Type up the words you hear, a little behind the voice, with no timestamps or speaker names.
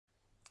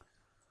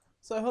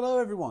So hello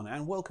everyone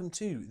and welcome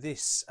to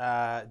this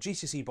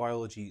GCSE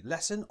Biology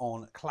lesson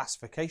on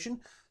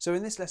classification. So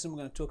in this lesson we're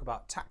going to talk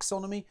about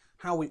taxonomy,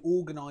 how we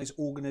organise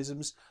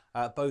organisms,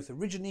 both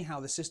originally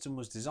how the system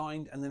was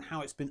designed and then how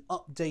it's been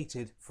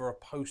updated for a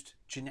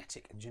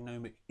post-genetic and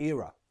genomic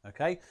era.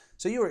 Okay,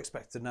 so you're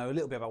expected to know a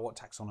little bit about what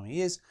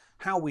taxonomy is,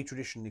 how we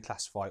traditionally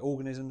classify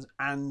organisms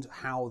and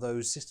how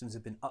those systems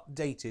have been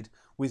updated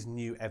with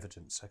new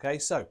evidence. Okay,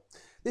 so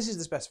this is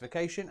the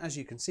specification. As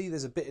you can see,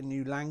 there's a bit of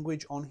new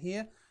language on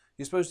here.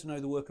 You're supposed to know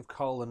the work of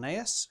Carl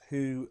Wosse,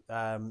 who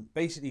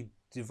basically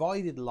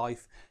divided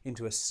life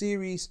into a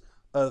series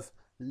of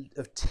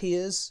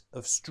tiers,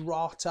 of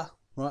strata,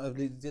 right, of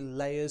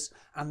layers,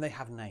 and they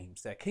have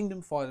names. They're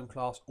kingdom, phylum,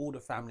 class, order,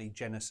 family,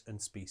 genus,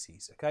 and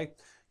species. Okay.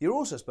 You're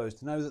also supposed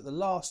to know that the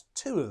last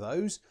two of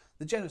those,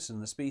 the genus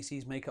and the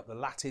species, make up the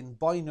Latin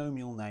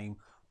binomial name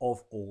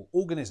of all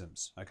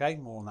organisms. Okay.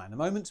 More on that in a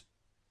moment.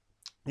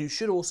 You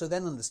should also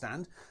then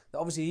understand that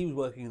obviously he was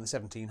working in the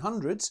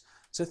 1700s,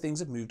 so things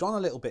have moved on a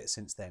little bit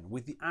since then.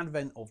 With the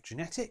advent of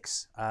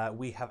genetics,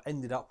 we have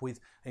ended up with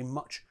a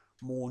much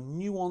more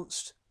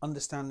nuanced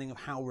understanding of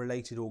how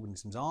related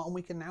organisms are, and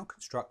we can now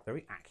construct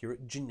very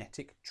accurate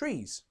genetic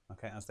trees,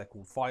 okay, as they're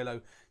called,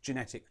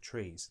 phylogenetic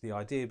trees. The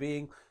idea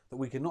being that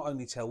we can not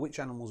only tell which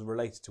animals are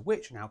related to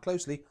which and how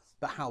closely,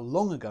 but how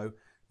long ago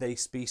they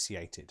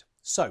speciated.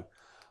 So,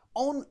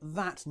 on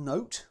that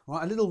note,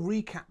 right, a little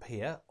recap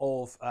here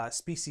of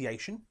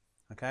speciation,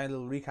 okay, a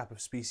little recap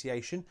of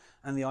speciation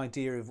and the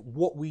idea of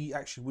what we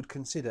actually would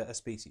consider a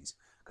species.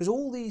 Because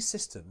all these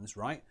systems,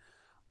 right,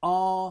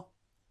 are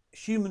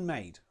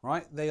human-made,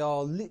 right? They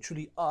are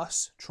literally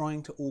us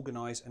trying to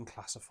organise and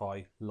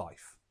classify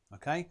life,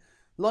 okay?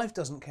 Life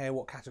doesn't care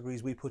what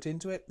categories we put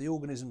into it. The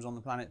organisms on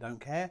the planet don't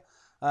care.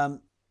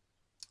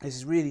 This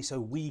is really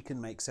so we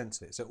can make sense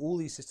of it. So all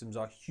these systems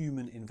are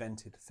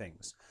human-invented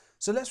things.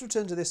 So let's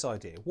return to this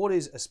idea. What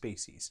is a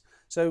species?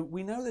 So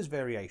we know there's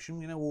variation.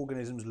 We know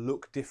organisms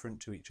look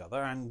different to each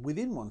other, and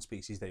within one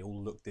species they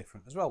all look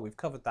different as well. We've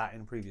covered that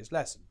in a previous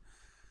lesson.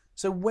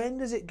 So when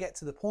does it get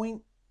to the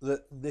point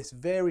that this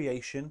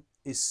variation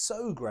is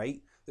so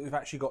great that we've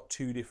actually got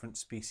two different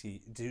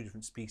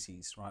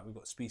species, right? We've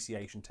got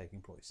speciation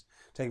taking place.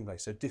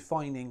 So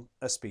defining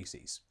a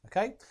species,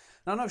 okay?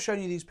 Now, I know I've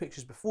shown you these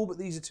pictures before, but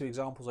these are two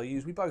examples I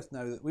use. We both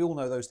know that we all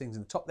know those things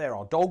in the top there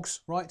are dogs,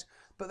 right?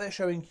 But they're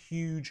showing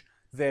huge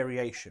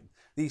variation.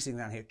 These things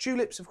down here,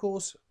 tulips, of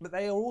course, but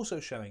they are also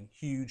showing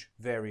huge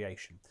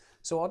variation.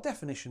 So our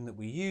definition that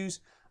we use,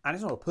 and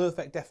it's not a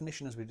perfect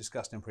definition as we've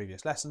discussed in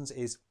previous lessons,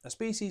 is a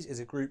species is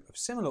a group of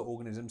similar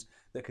organisms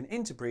that can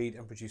interbreed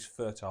and produce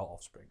fertile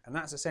offspring. And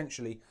that's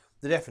essentially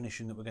the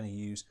definition that we're going to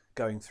use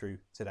going through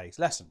today's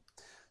lesson.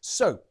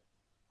 So,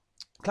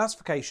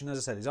 classification, as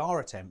I said, is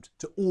our attempt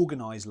to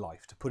organise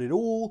life, to put it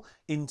all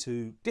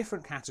into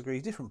different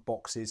categories, different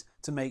boxes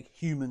to make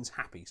humans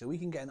happy, so we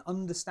can get an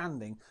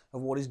understanding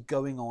of what is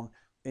going on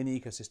in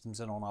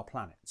ecosystems and on our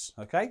planets,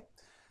 okay?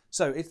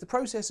 So it's the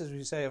process, as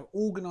we say, of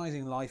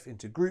organising life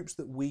into groups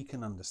that we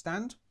can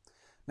understand.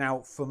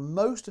 Now, for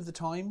most of the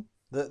time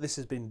that this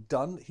has been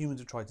done, humans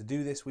have tried to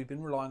do this, we've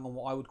been relying on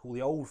what I would call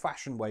the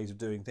old-fashioned ways of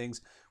doing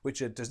things,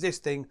 which are, does this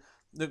thing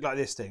look like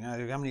this thing?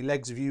 How many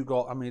legs have you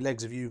got? How many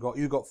legs have you got?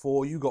 You got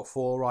four,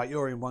 right,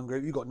 you're in one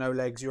group, you got no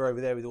legs, you're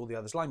over there with all the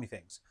other slimy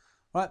things,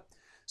 right?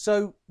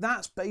 So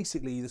that's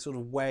basically the sort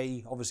of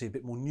way, obviously a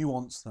bit more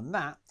nuanced than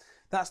that,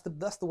 that's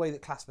the way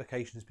that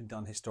classification has been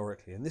done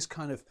historically, and this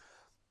kind of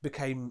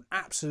became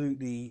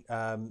absolutely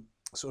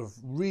sort of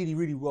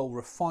really well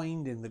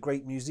refined in the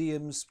great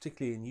museums,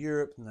 particularly in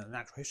Europe and the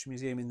Natural History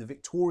Museum in the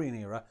Victorian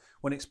era,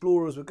 when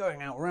explorers were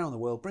going out around the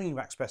world, bringing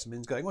back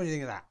specimens, going, what do you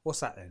think of that?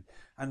 What's that then?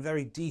 And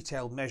very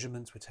detailed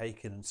measurements were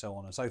taken and so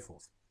on and so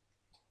forth.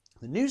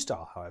 The new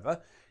style, however,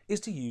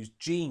 is to use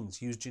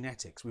genes, use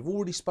genetics. We've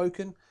already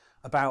spoken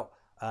about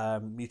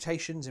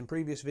mutations in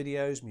previous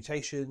videos,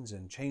 mutations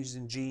and changes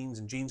in genes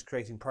and genes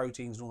creating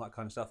proteins and all that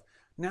kind of stuff.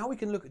 Now we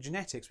can look at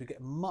genetics, we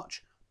get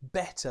much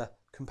better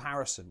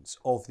comparisons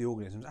of the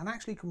organisms and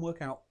actually can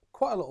work out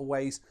quite a lot of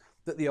ways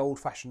that the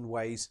old-fashioned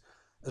ways,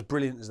 as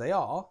brilliant as they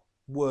are,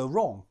 were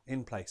wrong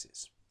in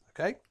places.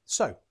 Okay,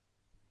 so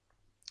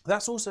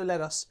that's also led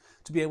us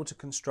to be able to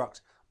construct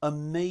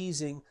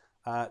amazing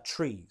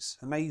trees,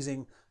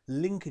 amazing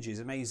linkages,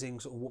 amazing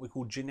sort of what we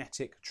call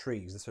genetic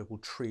trees, the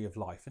so-called tree of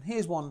life. And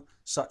here's one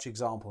such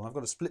example. And I've got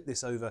to split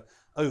this over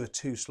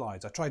two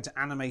slides. I tried to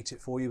animate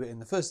it for you, but in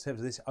the first attempt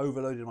of this, it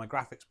overloaded my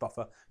graphics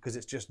buffer because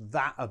it's just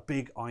that a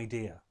big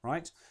idea,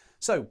 right?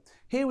 So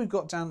here we've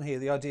got down here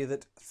the idea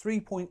that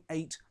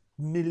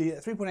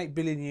 3.8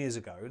 billion years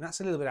ago, and that's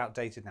a little bit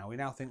outdated now. We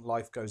now think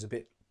life goes a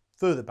bit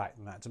further back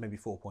than that to maybe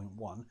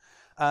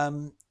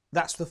 4.1.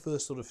 That's the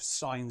first sort of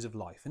signs of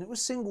life. And it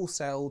was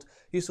single-celled,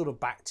 your sort of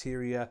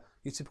bacteria,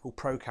 your typical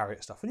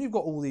prokaryote stuff. And you've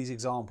got all these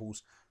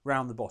examples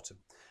round the bottom.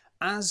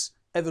 As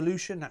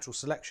evolution, natural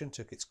selection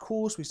took its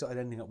course, we started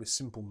ending up with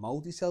simple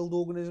multi-celled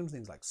organisms,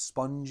 things like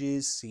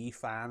sponges, sea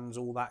fans,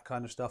 all that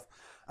kind of stuff.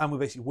 And we're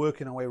basically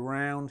working our way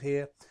around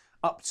here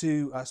up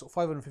to sort of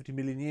 550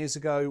 million years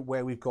ago,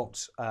 where we've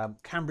got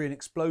Cambrian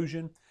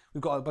explosion,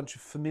 We've got a bunch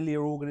of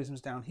familiar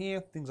organisms down here,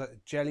 things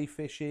like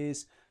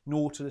jellyfishes,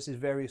 nautiluses,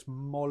 various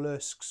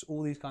mollusks,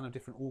 all these kind of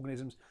different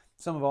organisms.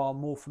 Some of our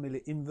more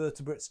familiar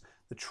invertebrates,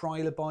 the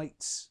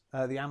trilobites,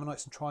 the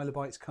ammonites and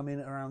trilobites come in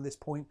around this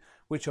point,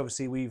 which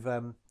obviously we've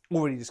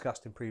already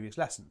discussed in previous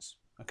lessons.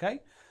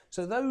 Okay,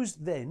 so those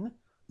then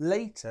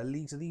later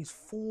lead to these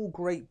four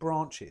great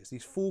branches,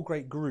 these four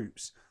great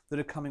groups that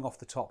are coming off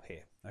the top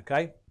here.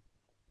 Okay,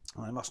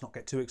 and I must not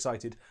get too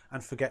excited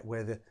and forget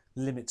where the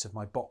limits of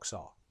my box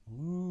are.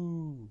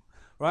 Ooh.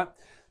 Right,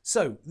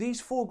 so these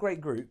four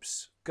great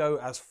groups go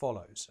as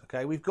follows.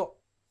 Okay, we've got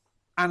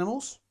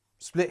animals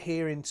split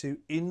here into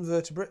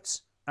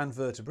invertebrates and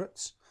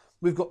vertebrates.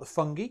 We've got the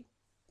fungi,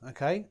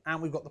 okay,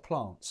 and we've got the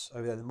plants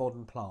over there, the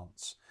modern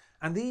plants.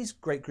 And these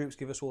great groups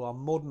give us all our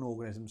modern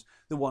organisms,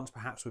 the ones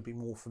perhaps we'd be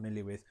more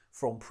familiar with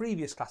from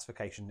previous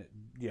classification,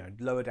 you know,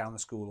 lower down the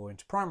school or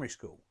into primary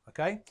school,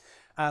 okay?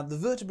 The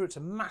vertebrates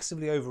are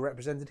massively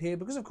overrepresented here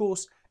because, of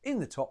course, in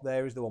the top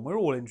there is the one we're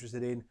all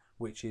interested in,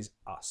 which is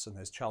us. And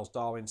there's Charles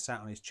Darwin sat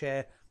on his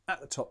chair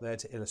at the top there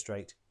to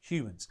illustrate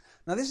humans.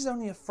 Now, this is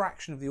only a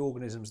fraction of the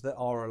organisms that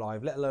are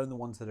alive, let alone the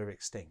ones that are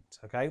extinct,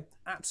 okay?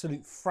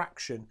 Absolute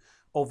fraction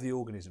of the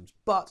organisms,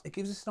 but it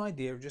gives us an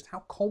idea of just how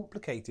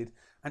complicated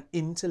and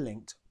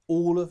interlinked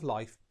all of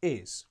life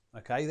is,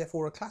 okay?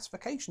 Therefore, a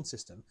classification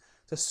system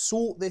to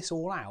sort this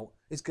all out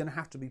is going to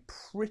have to be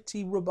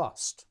pretty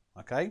robust,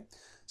 okay?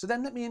 So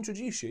then let me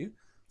introduce you,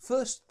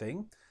 first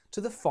thing,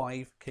 to the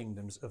 5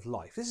 kingdoms of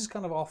life. This is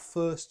kind of our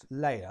first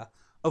layer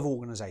of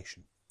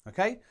organisation,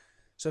 okay?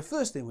 So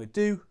first thing we'd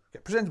do,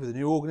 get presented with a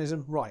new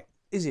organism, right?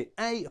 Is it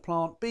A, a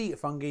plant, B, a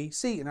fungi,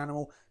 C, an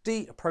animal,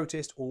 D, a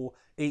protist, or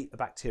E, a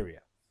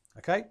bacteria?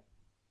 Okay,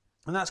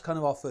 and that's kind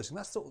of our first thing.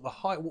 That's sort of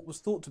what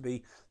was thought to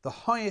be the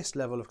highest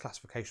level of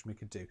classification we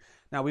could do.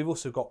 Now we've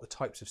also got the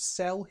types of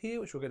cell here,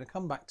 which we're going to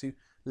come back to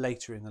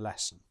later in the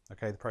lesson.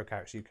 Okay, the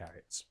prokaryotes,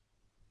 eukaryotes.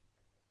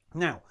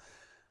 Now,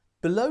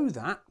 below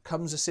that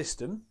comes a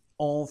system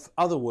of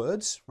other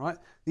words, right?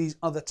 These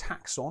other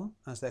taxon,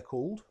 as they're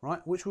called, right?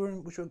 Which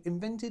were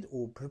invented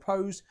or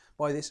proposed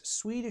by this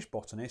Swedish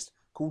botanist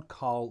called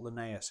Carl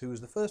Linnaeus, who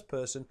was the first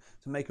person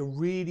to make a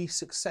really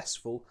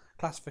successful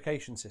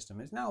classification system.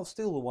 It's now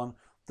still the one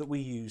that we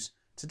use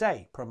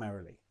today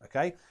primarily,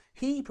 okay?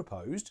 He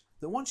proposed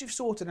that once you've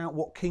sorted out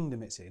what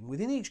kingdom it's in,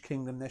 within each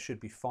kingdom there should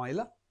be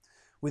phyla.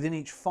 Within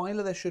each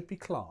phyla there should be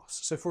class.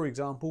 So for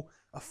example,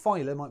 a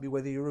phyla might be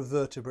whether you're a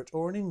vertebrate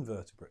or an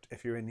invertebrate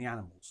if you're in the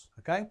animals,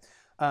 okay?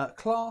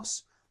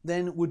 Class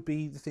then would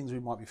be the things we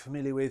might be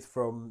familiar with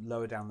from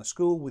lower down the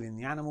school within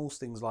the animals,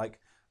 things like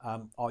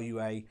are you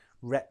a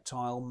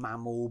reptile,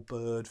 mammal,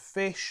 bird,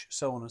 fish,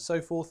 so on and so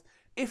forth.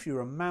 If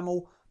you're a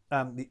mammal,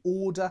 the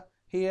order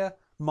here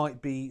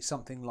might be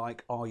something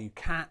like are you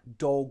cat,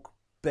 dog,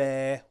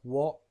 bear,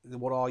 what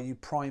are you,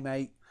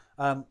 primate,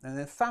 and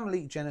then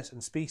family, genus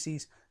and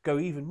species go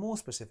even more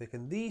specific,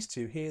 and these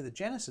two here, the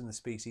genus and the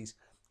species,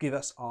 give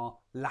us our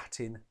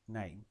Latin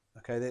name.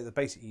 Okay, they're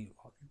basically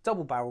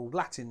double-barreled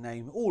Latin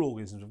name all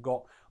organisms have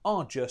got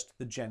are just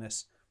the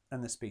genus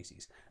and the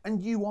species.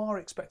 And you are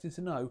expected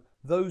to know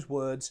those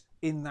words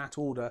in that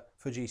order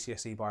for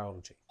GCSE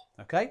Biology,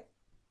 okay?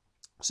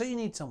 So you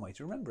need some way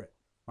to remember it,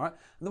 right?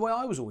 And the way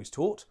I was always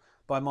taught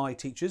by my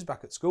teachers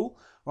back at school,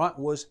 right,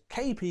 was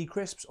KP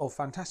crisps of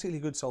fantastically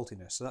good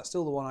saltiness. So that's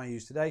still the one I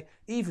use today,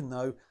 even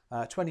though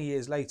 20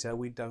 years later,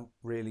 we don't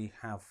really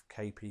have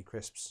KP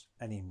crisps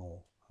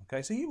anymore.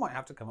 Okay, so you might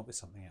have to come up with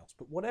something else,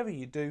 but whatever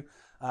you do,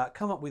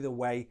 come up with a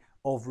way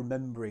of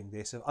remembering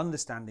this, of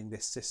understanding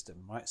this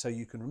system, right? So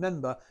you can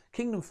remember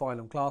kingdom,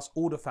 phylum, class,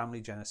 order, family,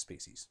 genus,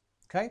 species.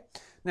 Okay,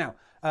 now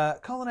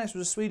Carl Linnaeus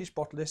was a Swedish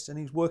botanist, and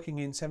he was working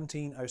in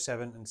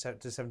 1707 to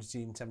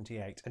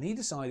 1778, and he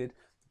decided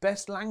the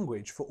best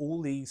language for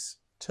all these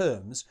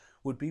terms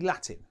would be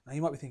Latin. Now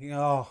you might be thinking,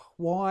 oh,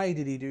 why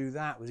did he do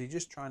that? Was he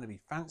just trying to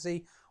be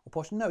fancy or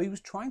posh? No, he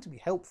was trying to be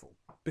helpful,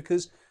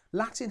 because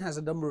Latin has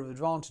a number of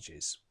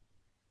advantages.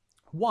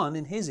 One,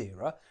 in his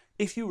era,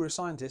 if you were a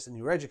scientist and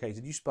you were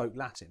educated, you spoke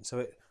Latin. So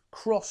it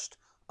crossed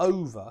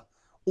over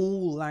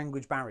all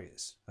language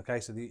barriers. Okay,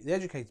 so the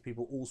educated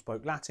people all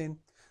spoke Latin.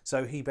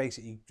 So he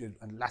basically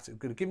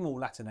could give them all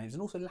Latin names.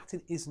 And also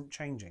Latin isn't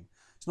changing.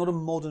 It's not a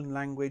modern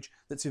language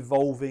that's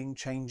evolving,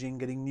 changing,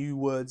 getting new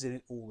words in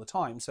it all the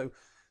time. So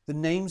the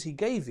names he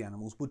gave the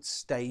animals would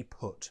stay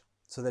put.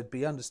 So they'd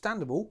be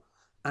understandable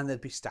and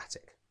they'd be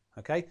static.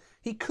 Okay,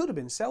 he could have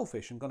been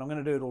selfish and gone, I'm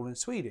going to do it all in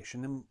Swedish,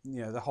 and then,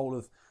 you know, the whole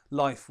of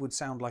life would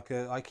sound like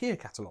an IKEA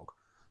catalogue.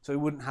 So we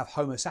wouldn't have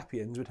Homo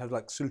sapiens, we'd have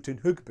like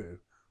Sultan Hugbu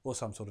or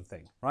some sort of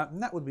thing, right?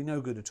 And that would be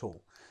no good at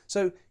all.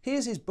 So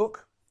here's his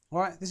book,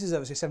 right? This is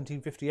obviously a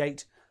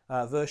 1758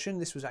 version.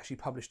 This was actually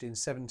published in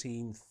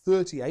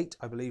 1738,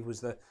 I believe,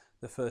 was the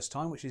first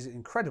time, which is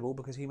incredible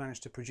because he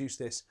managed to produce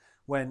this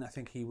when I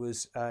think he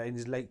was in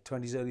his late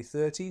 20s, early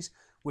 30s,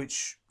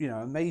 which, you know,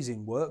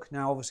 amazing work.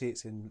 Now, obviously,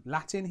 it's in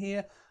Latin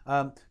here,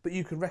 but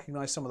you can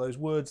recognise some of those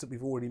words that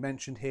we've already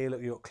mentioned here.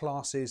 Look, you've got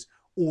classes,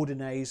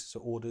 ordines, so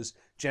orders,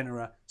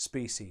 genera,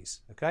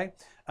 species, okay?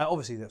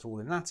 Obviously, that's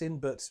all in Latin,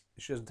 but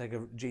it doesn't take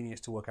a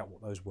genius to work out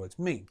what those words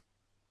mean.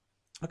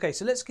 Okay,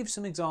 so let's give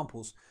some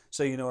examples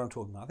so you know what I'm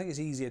talking about. I think it's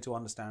easier to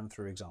understand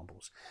through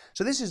examples.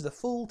 So this is the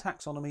full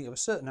taxonomy of a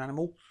certain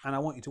animal, and I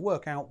want you to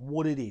work out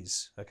what it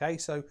is. Okay,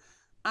 so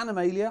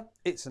Animalia,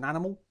 it's an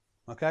animal.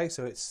 Okay,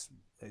 so it's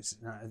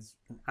an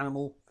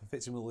animal,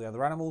 fits in with all the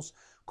other animals.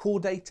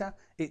 Chordata,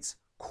 it's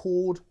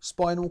cord,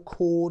 spinal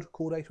cord,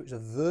 chordata, which is a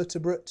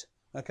vertebrate.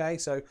 Okay,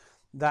 so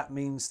that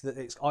means that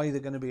it's either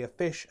going to be a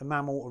fish, a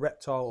mammal, a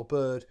reptile, a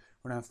bird,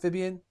 or an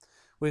amphibian.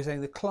 We're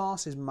saying the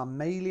class is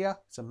Mammalia,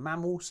 it's a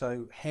mammal,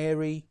 so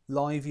hairy,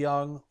 live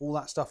young, all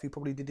that stuff you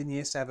probably did in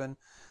year 7.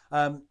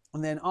 And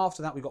then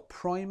after that we've got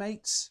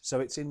primates, so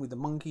it's in with the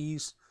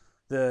monkeys,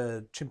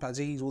 the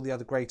chimpanzees, all the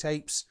other great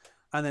apes.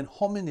 And then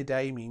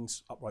hominidae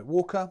means upright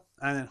walker,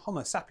 and then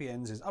Homo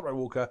sapiens is upright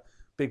walker,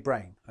 big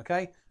brain,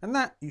 okay? And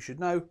that you should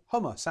know,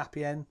 Homo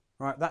sapien,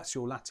 right, that's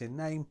your Latin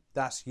name,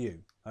 that's you,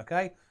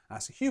 okay?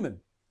 That's a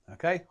human,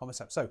 okay? Homo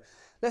sapiens. So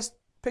let's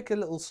pick a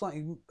little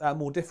slightly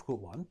more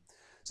difficult one.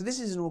 So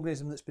this is an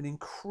organism that's been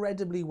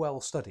incredibly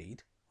well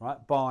studied, right,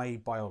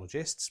 by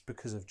biologists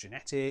because of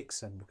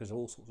genetics and because of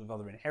all sorts of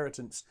other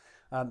inheritance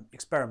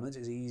experiments.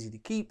 It's easy to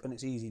keep and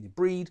it's easy to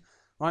breed,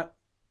 right?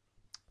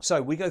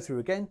 So we go through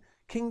again.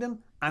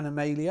 Kingdom,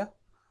 Animalia.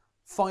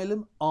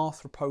 Phylum,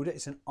 Arthropoda.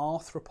 It's an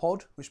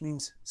arthropod, which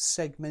means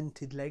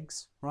segmented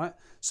legs, right?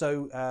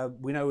 So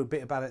we know a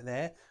bit about it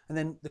there. And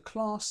then the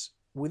class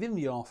within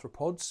the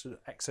arthropods,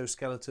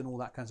 exoskeleton, all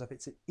that kind of stuff,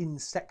 it's an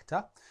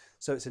insecta.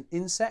 So it's an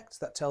insect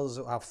that tells us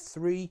it'll have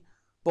 3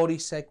 body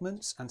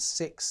segments and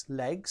 6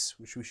 legs,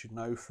 which we should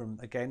know from,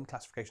 again,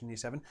 classification in year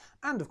 7.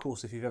 And of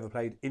course, if you've ever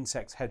played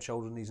insects, head,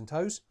 shoulder, knees and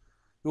toes,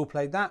 we all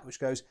played that,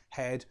 which goes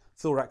head,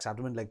 thorax,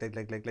 abdomen, leg, leg,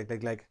 leg, leg, leg,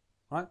 leg, leg,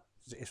 right?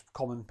 It's a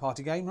common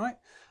party game, right?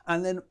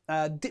 And then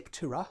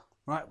Diptera,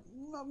 right?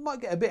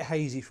 Might get a bit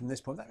hazy from this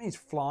point. That means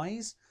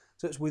flies,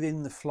 so it's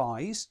within the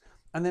flies.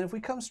 And then if we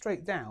come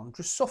straight down,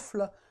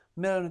 Drosophila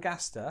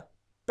melanogaster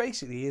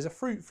basically is a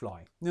fruit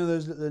fly. You know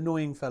those little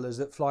annoying fellas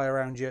that fly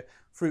around your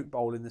fruit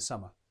bowl in the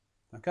summer,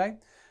 okay?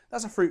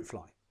 That's a fruit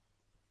fly.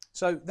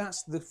 So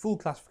that's the full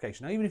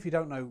classification. Now, even if you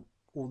don't know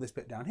all this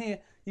bit down here,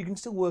 you can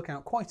still work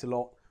out quite a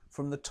lot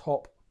from the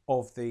top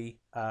of the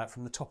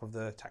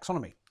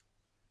taxonomy.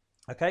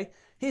 Okay,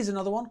 here's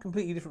another one,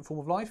 completely different form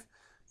of life.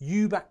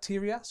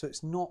 Eubacteria, so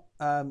it's not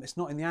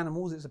in the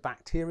animals, it's a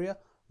bacteria.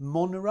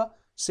 Monera,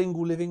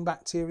 single living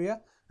bacteria.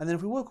 And then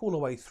if we work all the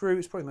way through,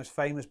 it's probably the most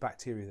famous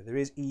bacteria that there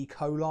is, E.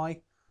 coli,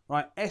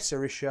 right?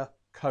 Escherichia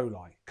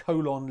coli,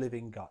 colon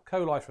living gut,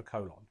 coli for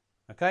colon.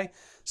 Okay,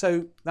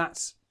 so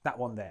that's that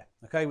one there.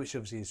 Okay, which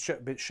obviously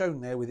is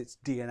shown there with its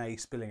DNA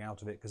spilling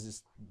out of it because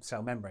its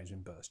cell membrane's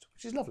been burst,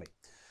 which is lovely.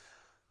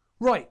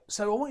 Right,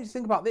 so I want you to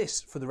think about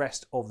this for the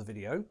rest of the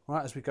video,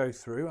 right, as we go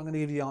through. I'm going to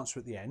give you the answer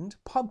at the end.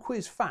 Pub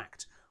quiz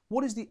fact.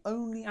 What is the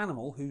only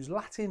animal whose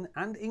Latin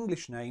and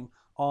English name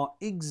are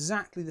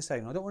exactly the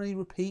same? I don't want any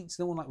repeats.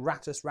 I don't want like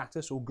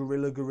ratus or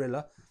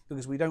gorilla,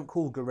 because we don't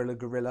call gorilla.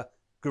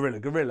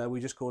 We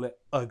just call it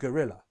a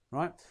gorilla,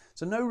 right?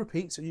 So no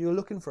repeats. So you're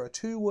looking for a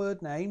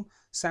 2-word name.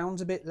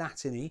 Sounds a bit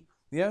Latin-y.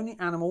 The only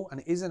animal, and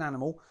it is an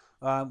animal,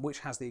 which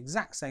has the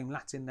exact same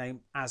Latin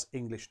name as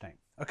English name.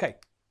 Okay.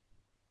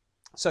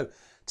 So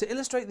to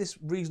illustrate this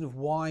reason of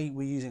why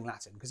we're using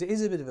Latin, because it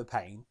is a bit of a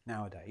pain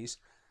nowadays,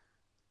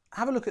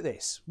 have a look at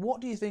this. What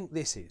do you think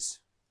this is?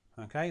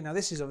 Okay, now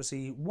this is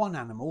obviously one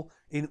animal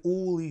in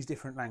all these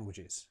different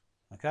languages.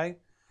 Okay,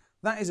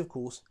 that is of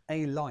course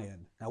a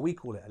lion. Now we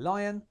call it a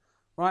lion,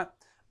 right?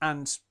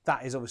 And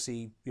that is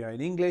obviously, you know, in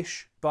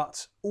English,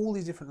 but all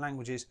these different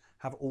languages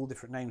have all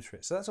different names for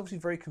it. So that's obviously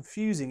very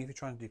confusing if you're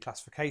trying to do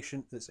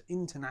classification that's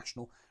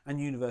international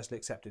and universally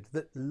accepted,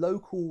 that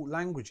local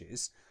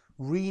languages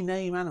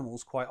rename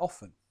animals quite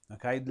often.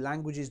 Okay,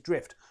 languages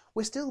drift.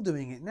 We're still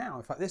doing it now.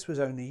 In fact, this was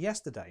only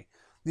yesterday.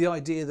 The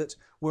idea that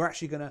we're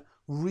actually going to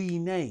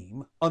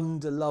rename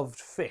underloved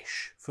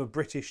fish for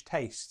British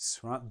tastes,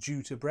 right,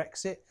 due to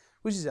Brexit,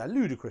 which is a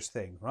ludicrous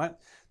thing, right?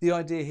 The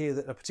idea here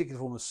that a particular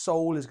form of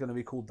sole is going to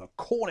be called the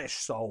Cornish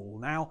sole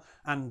now,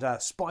 and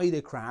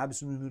spider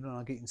crabs, I don't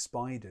like eating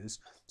spiders,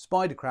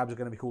 spider crabs are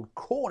going to be called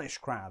Cornish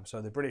crabs,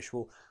 so the British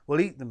will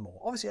eat them more.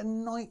 Obviously a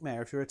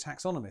nightmare if you're a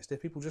taxonomist,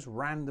 if people just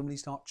randomly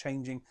start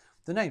changing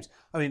the names.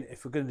 I mean,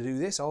 if we're going to do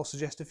this, I'll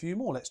suggest a few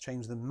more. Let's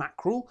change the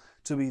mackerel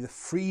to be the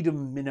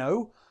freedom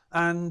minnow,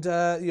 and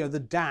you know, the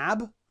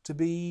dab to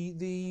be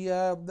the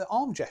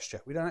arm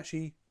gesture. We don't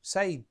actually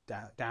say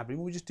dab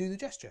anymore, we just do the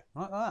gesture,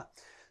 right, like that.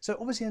 So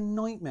obviously a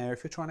nightmare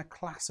if you're trying to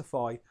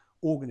classify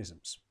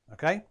organisms,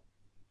 okay?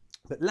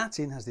 But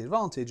Latin has the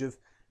advantage of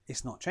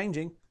it's not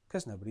changing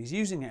because nobody's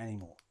using it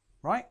anymore,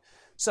 right?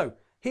 So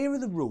here are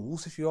the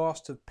rules if you're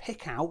asked to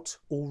pick out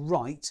or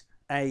write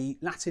a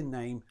Latin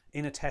name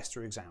in a test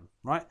or exam,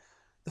 right?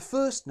 The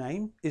first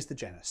name is the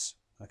genus,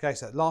 okay?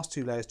 So last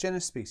 2 layers,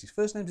 genus, species.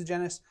 First name's the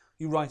genus,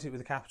 you write it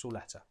with a capital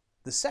letter.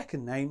 The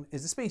second name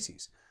is the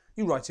species.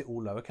 You write it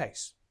all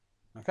lowercase.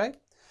 Okay?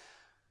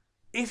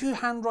 If you're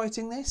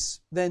handwriting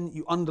this, then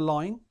you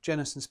underline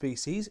genus and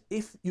species.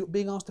 If you're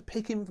being asked to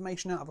pick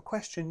information out of a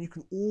question, you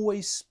can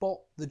always spot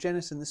the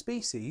genus and the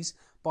species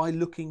by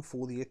looking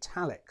for the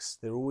italics.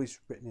 They're always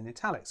written in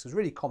italics. So a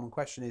really common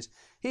question is,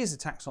 here's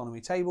the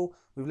taxonomy table.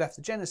 We've left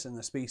the genus and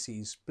the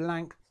species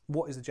blank.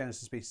 What is the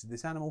genus and species of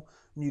this animal?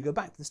 And you go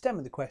back to the stem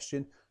of the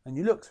question and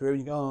you look through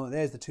and you go, oh,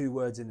 there's the 2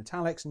 words in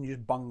italics, and you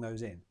just bung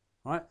those in,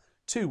 right?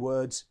 2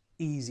 words,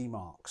 easy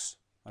marks,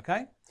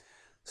 okay?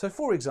 So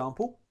for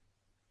example,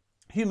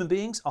 human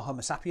beings are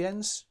Homo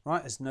sapiens,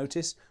 right? As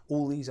notice,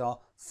 all these are,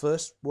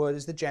 first word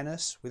is the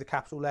genus with a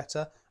capital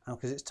letter, and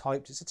because it's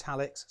typed, it's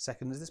italics.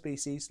 Second is the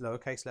species,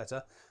 lowercase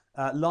letter.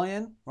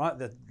 Lion, right?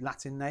 The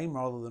Latin name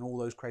rather than all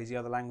those crazy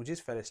other languages,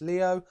 Felis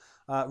Leo.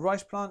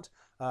 Rice plant,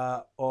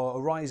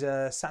 or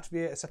Rhiza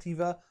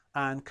sativa,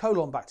 and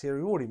colon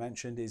bacteria, we already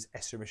mentioned, is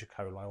Escherichia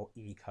coli or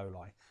E.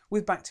 coli.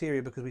 With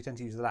bacteria, because we tend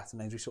to use the Latin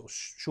names, we sort of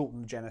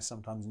shorten the genus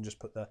sometimes and just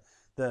put the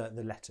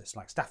letters.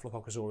 Like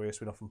Staphylococcus aureus,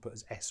 we'd often put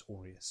as S.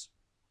 aureus.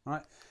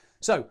 Right?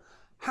 So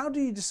how do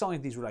you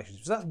decide these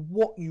relationships? So that's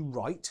what you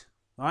write,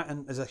 right?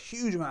 And there's a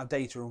huge amount of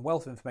data and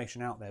wealth of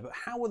information out there, but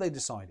how were they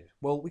decided?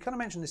 Well, we kind of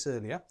mentioned this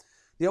earlier.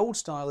 The old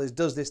style is,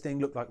 does this thing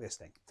look like this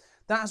thing?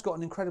 That has got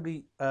an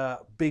incredibly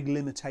big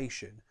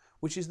limitation,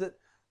 which is that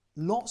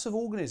lots of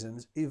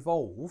organisms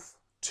evolve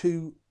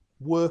to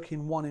work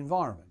in one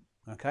environment.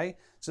 Okay,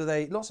 so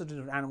lots of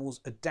different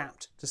animals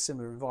adapt to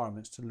similar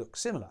environments to look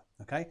similar.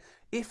 Okay,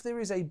 if there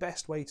is a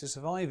best way to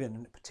survive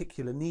in a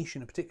particular niche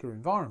in a particular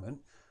environment,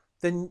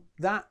 then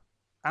that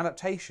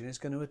adaptation is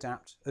going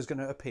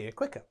to appear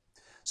quicker.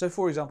 So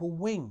for example,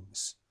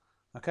 wings.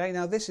 Okay,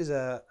 now this is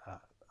a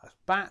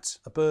bat,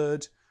 a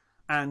bird,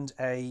 and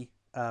a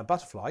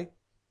butterfly.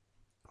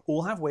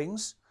 All have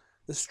wings.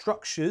 The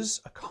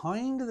structures are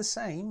kind of the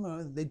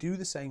same. They do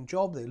the same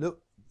job.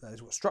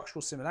 There's got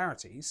structural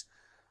similarities,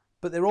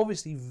 but they're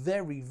obviously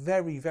very,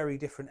 very, very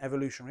different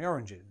evolutionary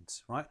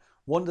origins, right?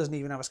 One doesn't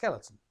even have a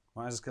skeleton,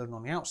 right? It has a skeleton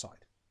on the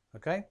outside,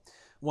 okay?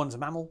 One's a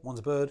mammal, one's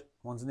a bird,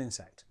 one's an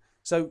insect.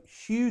 So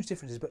huge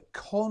differences, but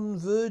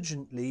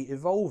convergently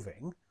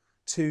evolving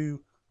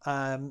to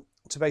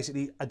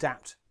basically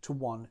adapt to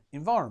one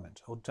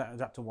environment or to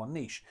adapt to one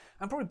niche.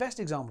 And probably the best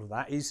example of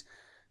that is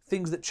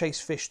things that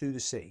chase fish through the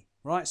sea,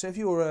 right? So if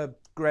you're a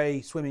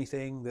grey swimmy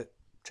thing that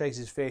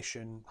chases fish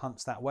and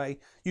hunts that way,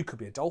 you could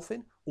be a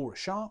dolphin or a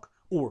shark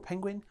or a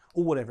penguin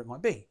or whatever it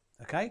might be,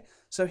 okay?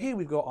 So here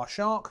we've got our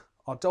shark,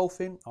 our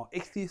dolphin, our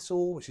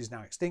ichthyosaur, which is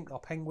now extinct, our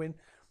penguin,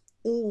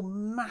 all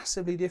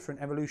massively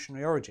different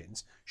evolutionary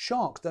origins.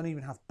 Sharks don't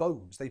even have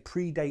bones. They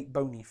predate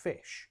bony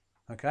fish,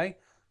 okay?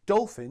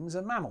 Dolphins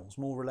are mammals,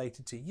 more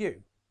related to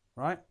you,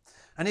 right?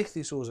 And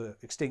ichthyosaurs are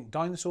extinct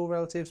dinosaur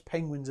relatives,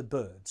 penguins are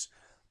birds.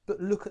 But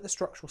look at the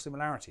structural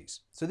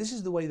similarities. So this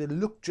is the way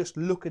that just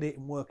look at it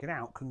and work it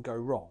out can go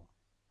wrong,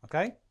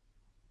 okay?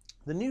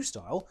 The new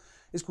style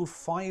is called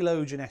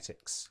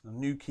phylogenetics, a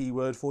new key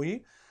word for you.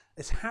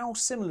 It's how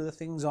similar the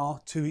things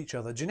are to each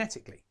other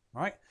genetically,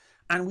 right?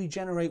 And we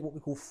generate what we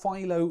call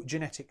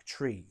phylogenetic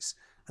trees.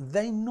 And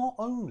they not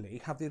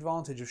only have the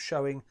advantage of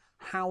showing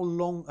how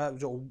long,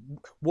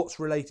 what's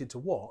related to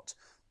what,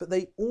 but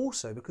they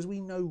also, because we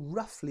know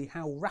roughly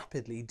how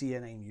rapidly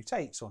DNA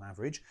mutates on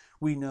average,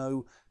 we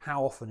know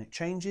how often it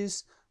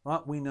changes,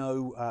 right? We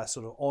know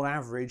sort of on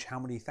average how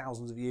many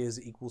thousands of years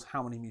it equals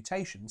how many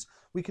mutations.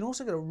 We can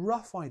also get a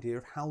rough idea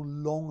of how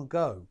long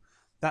ago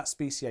that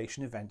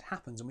speciation event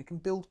happens, and we can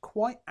build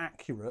quite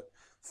accurate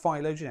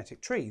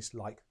phylogenetic trees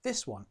like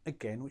this one,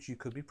 again, which you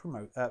could be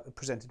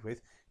presented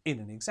with in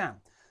an exam.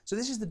 So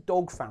this is the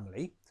dog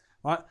family,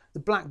 right? The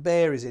black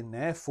bear is in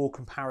there for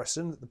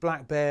comparison. The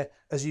black bear,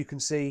 as you can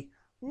see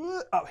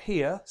up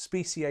here,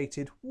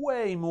 speciated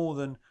way more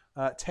than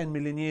 10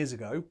 million years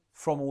ago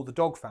from all the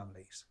dog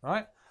families,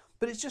 right?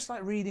 But it's just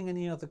like reading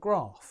any other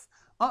graph.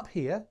 Up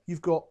here,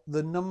 you've got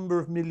the number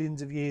of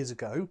millions of years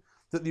ago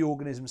that the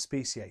organism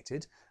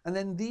speciated, and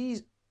then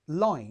these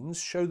lines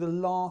show the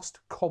last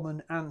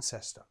common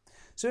ancestor.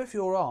 So if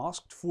you're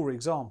asked, for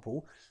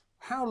example,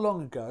 how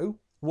long ago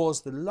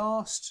was the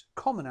last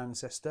common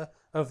ancestor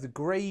of the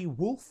grey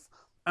wolf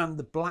and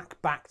the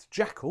black-backed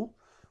jackal,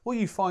 well,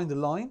 you find the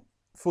line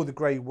for the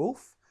grey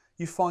wolf,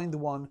 you find the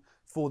one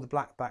for the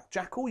black-backed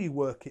jackal, you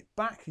work it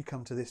back, you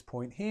come to this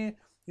point here,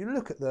 you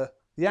look at the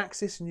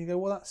axis and you go,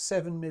 well, that's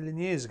 7 million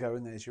years ago,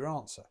 and there's your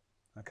answer,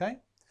 okay?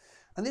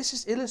 And this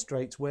just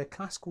illustrates where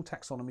classical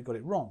taxonomy got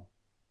it wrong.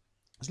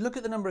 Let's look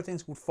at the number of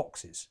things called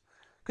foxes.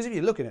 Because if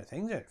you're looking at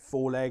things,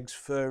 4 legs,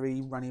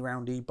 furry, runny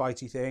roundy,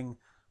 bitey thing,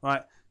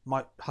 right?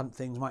 Might hunt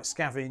things, might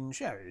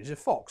scavenge. Yeah, it's a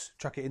fox.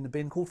 Chuck it in the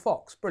bin called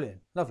fox.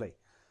 Brilliant, lovely.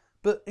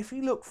 But if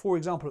you look, for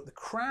example, at the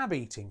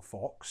crab-eating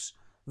fox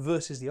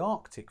versus the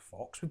Arctic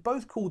fox, we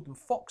both called them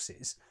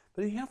foxes,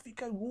 but if you have to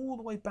go all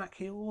the way back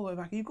here, all the way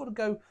back here, you've got to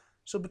go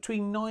sort of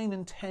between 9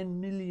 and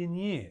 10 million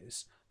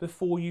years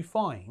before you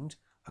find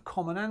a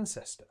common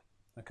ancestor,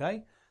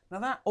 okay? Now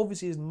that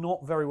obviously is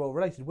not very well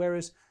related,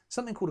 whereas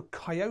something called a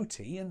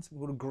coyote and something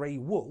called a grey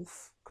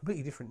wolf,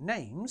 completely different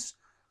names,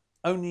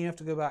 only you have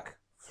to go back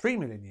 3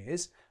 million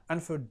years,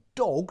 and for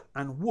dog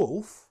and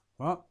wolf,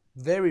 right,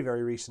 very,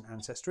 very recent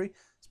ancestry.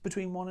 It's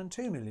between 1 and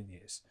 2 million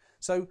years.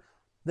 So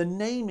the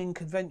naming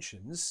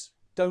conventions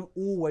don't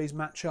always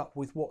match up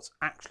with what's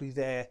actually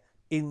there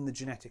in the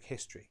genetic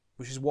history,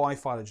 which is why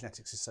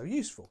phylogenetics is so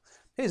useful.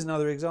 Here's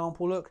another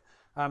example. Look,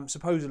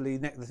 supposedly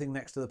the thing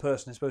next to the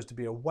person is supposed to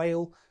be a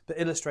whale, but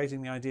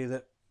illustrating the idea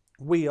that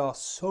we are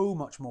so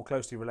much more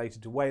closely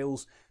related to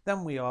whales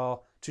than we are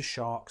to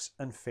sharks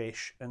and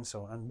fish and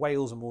so on. And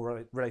whales are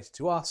more related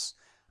to us,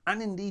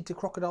 and indeed to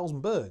crocodiles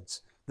and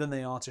birds, than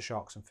they are to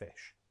sharks and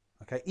fish.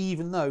 Okay,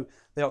 even though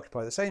they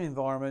occupy the same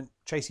environment,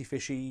 chasey,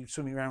 fishy,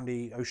 swimmy,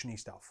 roundy, oceany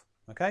stuff.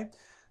 Okay,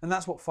 and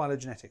that's what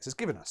phylogenetics has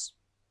given us.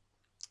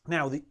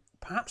 Now,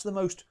 perhaps the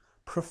most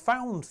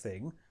profound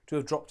thing to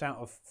have dropped out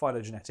of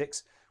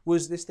phylogenetics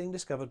was this thing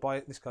discovered by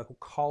this guy called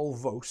Carl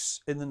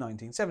Wosse in the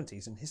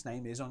 1970s, and his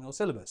name is on your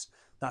syllabus.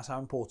 That's how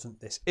important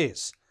this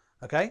is.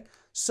 Okay,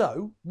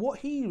 so what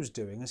he was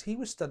doing is he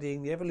was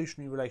studying the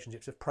evolutionary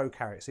relationships of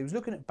prokaryotes. He was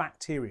looking at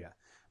bacteria,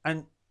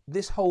 and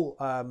this whole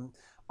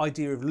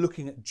idea of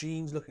looking at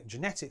genes, looking at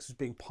genetics was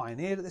being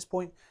pioneered at this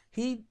point.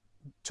 He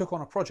took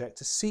on a project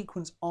to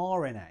sequence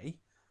RNA,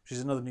 which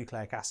is another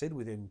nucleic acid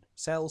within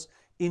cells,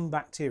 in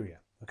bacteria.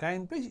 Okay,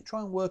 and basically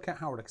try and work out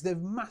how it, because they're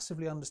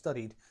massively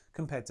understudied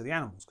compared to the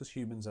animals, because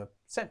humans are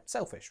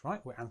selfish, right?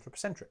 We're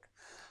anthropocentric.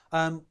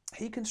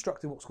 He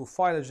constructed what's called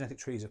phylogenetic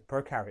trees of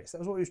prokaryotes. That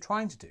was what he was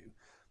trying to do,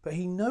 but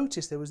he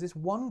noticed there was this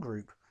one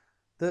group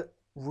that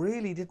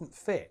really didn't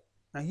fit.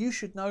 Now, you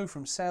should know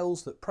from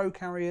cells that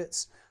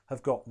prokaryotes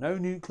have got no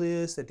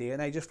nucleus, their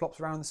DNA just flops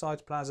around the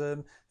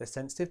cytoplasm, they're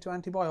sensitive to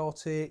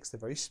antibiotics, they're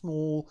very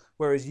small,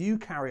 whereas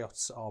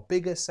eukaryotes are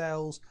bigger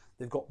cells,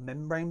 they've got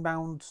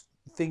membrane-bound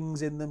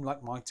things in them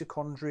like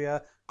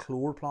mitochondria,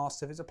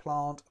 chloroplasts if it's a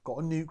plant, got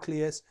a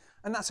nucleus,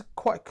 and that's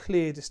quite a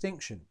clear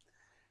distinction.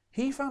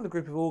 He found a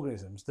group of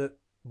organisms that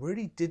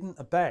really didn't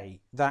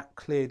obey that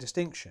clear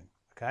distinction.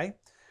 Okay,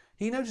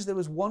 he noticed there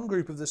was one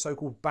group of the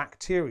so-called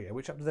bacteria,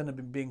 which up to then had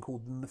been being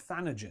called the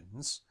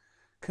methanogens,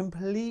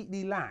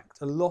 completely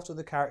lacked a lot of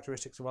the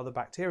characteristics of other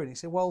bacteria. And he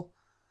said, well,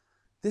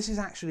 this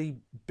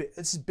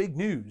is big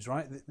news,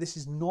 right? This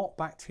is not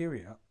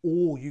bacteria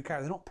or eukaryote.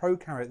 They're not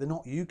prokaryote, they're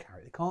not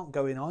eukaryote. They can't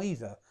go in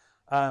either.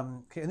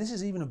 And this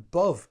is even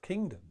above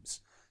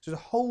kingdoms. So it's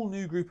a whole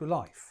new group of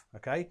life,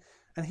 okay?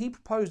 And he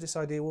proposed this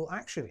idea, well,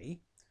 actually,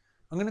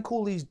 I'm going to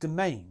call these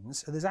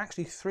domains, and there's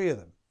actually 3 of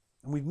them.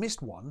 And we've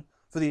missed one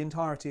for the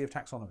entirety of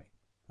taxonomy,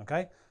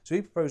 okay? So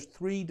he proposed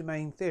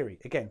 3-domain theory.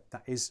 Again,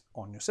 that is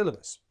on your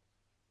syllabus.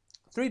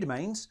 3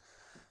 domains.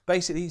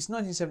 Basically, it's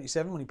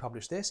 1977 when he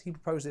published this. He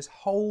proposed this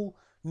whole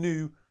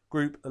new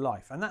group of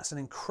life, and that's an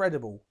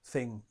incredible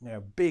thing, you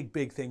know,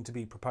 big thing to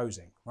be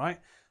proposing, right?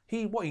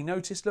 What he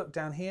noticed, look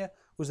down here,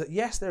 was that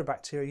yes, there are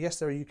bacteria, yes,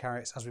 there are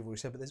eukaryotes, as we've already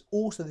said, but there's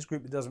also this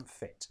group that doesn't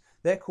fit.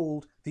 They're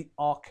called the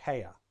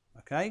archaea,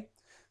 okay?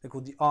 They're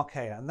called the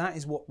archaea, and that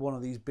is what one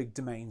of these big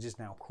domains is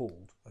now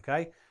called,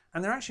 okay?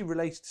 And they're actually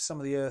related to some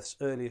of the Earth's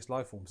earliest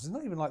life forms. It's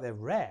not even like they're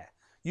rare.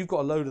 You've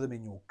got a load of them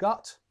in your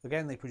gut.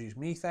 Again, they produce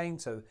methane,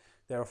 so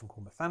they're often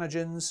called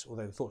methanogens, or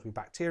they were thought to be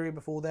bacteria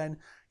before then.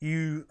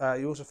 You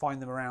also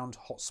find them around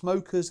hot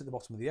smokers at the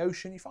bottom of the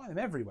ocean. You find them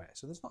everywhere.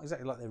 So it's not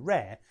exactly like they're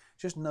rare.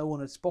 It's just no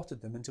one had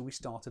spotted them until we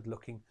started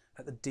looking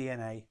at the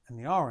DNA and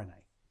the RNA.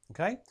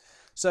 Okay,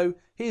 so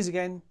here's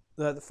again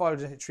the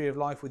phylogenetic tree of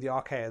life with the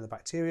archaea, the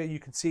bacteria. You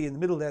can see in the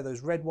middle there,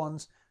 those red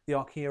ones, the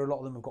archaea, a lot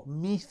of them have got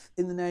meth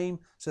in the name,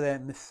 so they're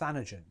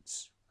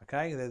methanogens.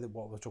 Okay, they're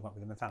what we're talking about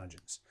with the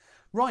methanogens.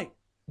 Right.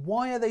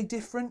 Why are they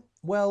different?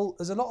 Well,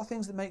 there's a lot of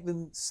things that make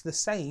them the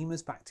same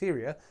as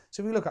bacteria.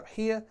 So if we look up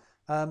here,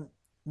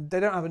 they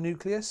don't have a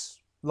nucleus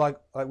like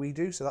we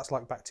do, so that's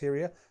like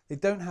bacteria. They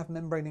don't have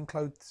membrane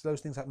enclosed,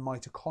 those things like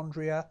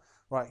mitochondria,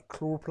 right,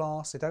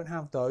 chloroplasts, they don't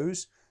have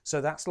those, so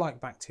that's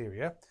like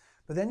bacteria.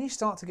 But then you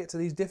start to get to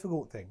these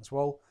difficult things.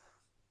 Well,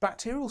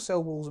 bacterial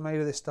cell walls are made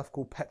of this stuff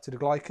called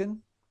peptidoglycan,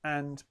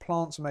 and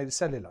plants are made of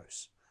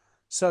cellulose.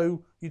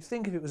 So you'd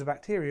think if it was a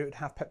bacteria, it would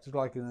have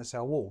peptidoglycan in the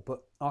cell wall,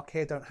 but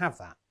archaea don't have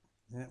that.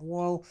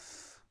 Well,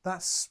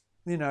 that's,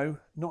 you know,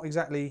 not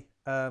exactly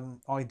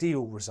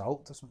ideal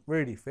result, doesn't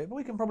really fit, but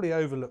we can probably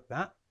overlook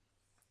that.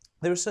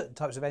 There are certain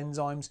types of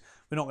enzymes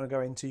we're not going to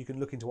go into. You can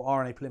look into what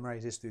RNA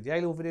polymerase is through the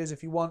A-level videos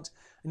if you want.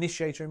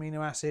 Initiator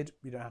amino acid,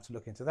 you don't have to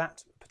look into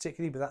that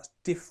particularly, but that's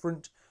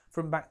different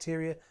from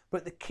bacteria.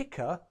 But the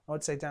kicker, I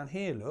would say down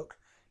here, look,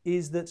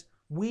 is that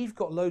we've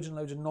got loads and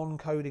loads of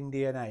non-coding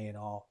DNA in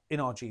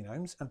our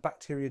genomes, and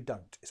bacteria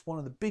don't. It's one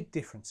of the big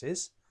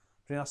differences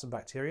between us and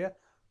bacteria,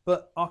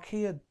 but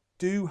archaea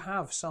do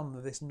have some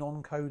of this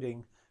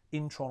non-coding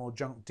intron or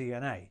junk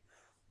DNA.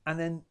 And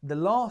then the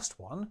last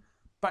one,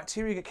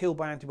 bacteria get killed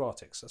by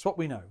antibiotics. That's what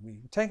we know.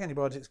 We take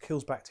antibiotics,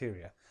 kills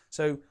bacteria.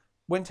 So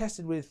when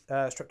tested with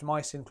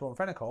streptomycin,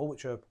 chloramphenicol,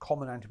 which are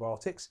common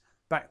antibiotics,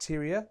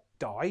 bacteria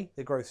die,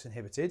 their growth is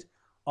inhibited.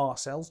 Our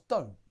cells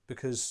don't,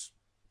 because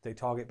they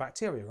target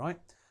bacteria, right?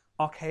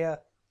 Archaea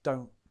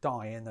don't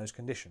die in those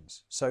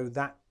conditions. So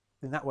that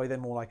in that way, they're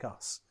more like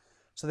us.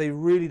 So they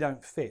really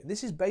don't fit.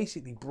 This is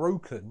basically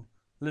broken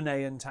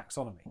Linnaean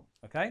taxonomy,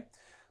 okay?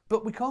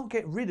 But we can't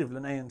get rid of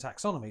Linnaean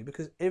taxonomy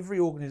because every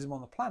organism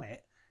on the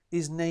planet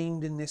is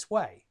named in this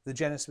way, the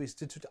genus species.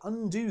 To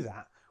undo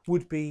that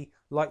would be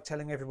like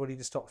telling everybody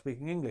to stop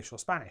speaking English or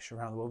Spanish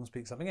around the world and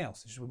speak something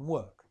else. It just wouldn't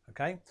work,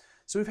 okay?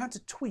 So we've had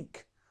to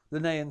tweak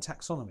Linnaean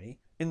taxonomy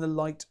in the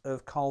light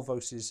of Carl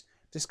Wosse's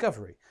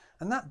discovery.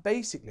 And that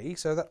basically,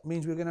 so that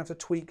means we're going to have to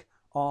tweak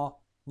our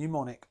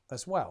mnemonic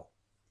as well,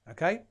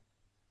 okay?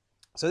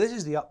 So this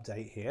is the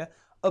update here.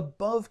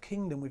 Above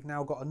kingdom, we've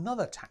now got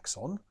another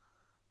taxon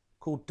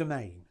called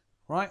domain,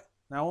 right?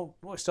 Now,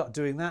 when I start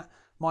doing that,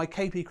 my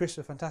KP crisp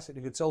for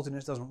fantastically good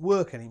saltiness doesn't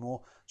work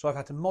anymore, so I've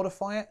had to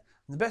modify it.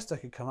 And the best I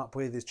could come up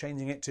with is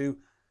changing it to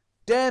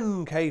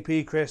Dem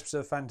KP crisps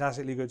of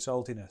fantastically good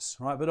saltiness,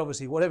 right? But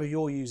obviously, whatever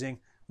you're using,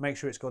 make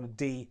sure it's got a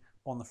D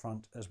on the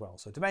front as well.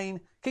 So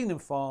domain, kingdom,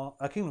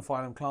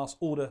 phylum, class,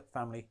 order,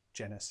 family,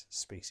 genus,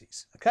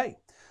 species. Okay,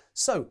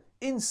 so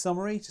in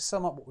summary, to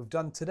sum up what we've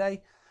done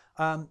today,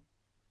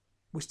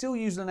 we still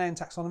use Linnaean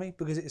taxonomy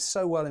because it is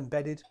so well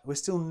embedded. We're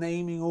still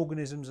naming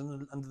organisms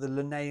under the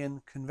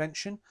Linnaean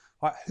convention.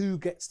 Right? Who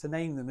gets to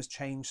name them has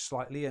changed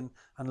slightly, and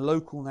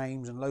local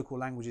names and local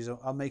languages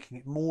are making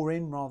it more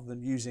in rather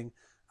than using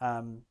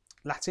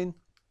Latin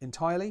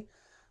entirely.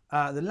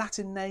 The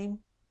Latin name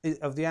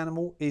of the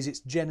animal is its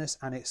genus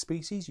and its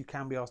species. You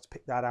can be asked to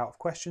pick that out of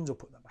questions or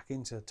put that back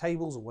into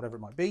tables or whatever it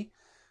might be.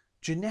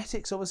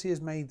 Genetics obviously has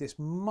made this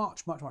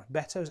much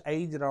better, has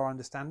aided our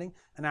understanding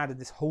and added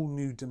this whole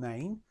new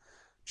domain.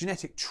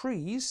 Genetic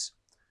trees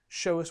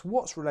show us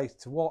what's related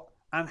to what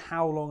and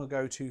how long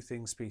ago two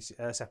things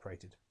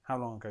separated, how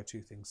long ago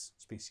two things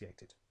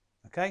speciated.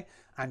 Okay,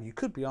 and you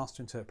could be asked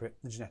to interpret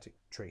the genetic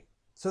tree.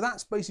 So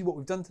that's basically what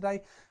we've done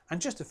today. And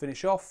just to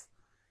finish off,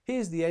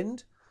 here's the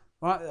end,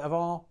 right, of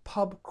our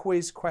pub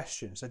quiz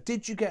question. So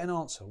did you get an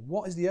answer?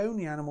 What is the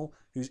only animal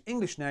whose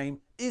English name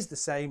is the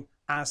same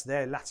as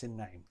their Latin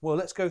name? Well,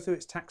 let's go through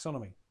its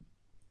taxonomy.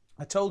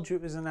 I told you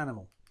it was an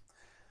animal.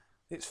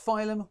 It's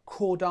phylum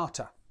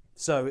Chordata.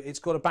 So it's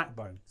got a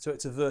backbone, so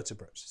it's a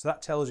vertebrate. So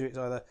that tells you it's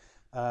either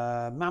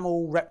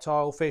mammal,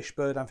 reptile, fish,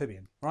 bird,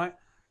 amphibian, right?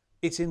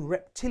 It's in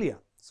reptilia,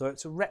 so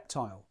it's a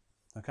reptile.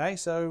 Okay,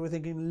 so we're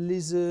thinking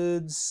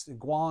lizards,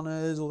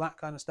 iguanas, all that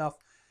kind of stuff.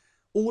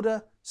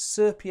 Order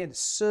Serpientis,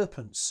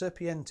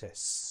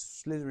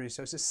 slithery,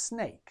 so it's a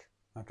snake.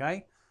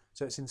 Okay,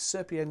 so it's in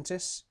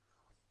Serpientis.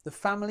 The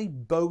family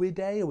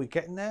Boidae, are we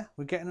getting there?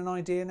 We're getting an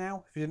idea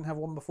now, if you didn't have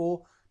one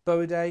before.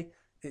 Boidae,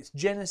 its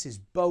genus is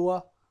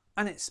boa,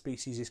 and its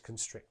species is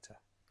constrictor.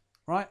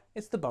 Right,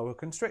 it's the boa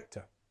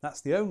constrictor. That's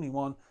the only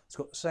one that's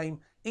got the same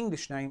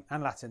English name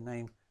and Latin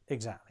name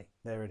exactly.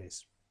 There it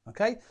is.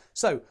 Okay,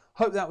 so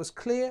hope that was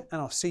clear,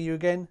 and I'll see you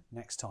again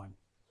next time.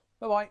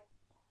 Bye-bye.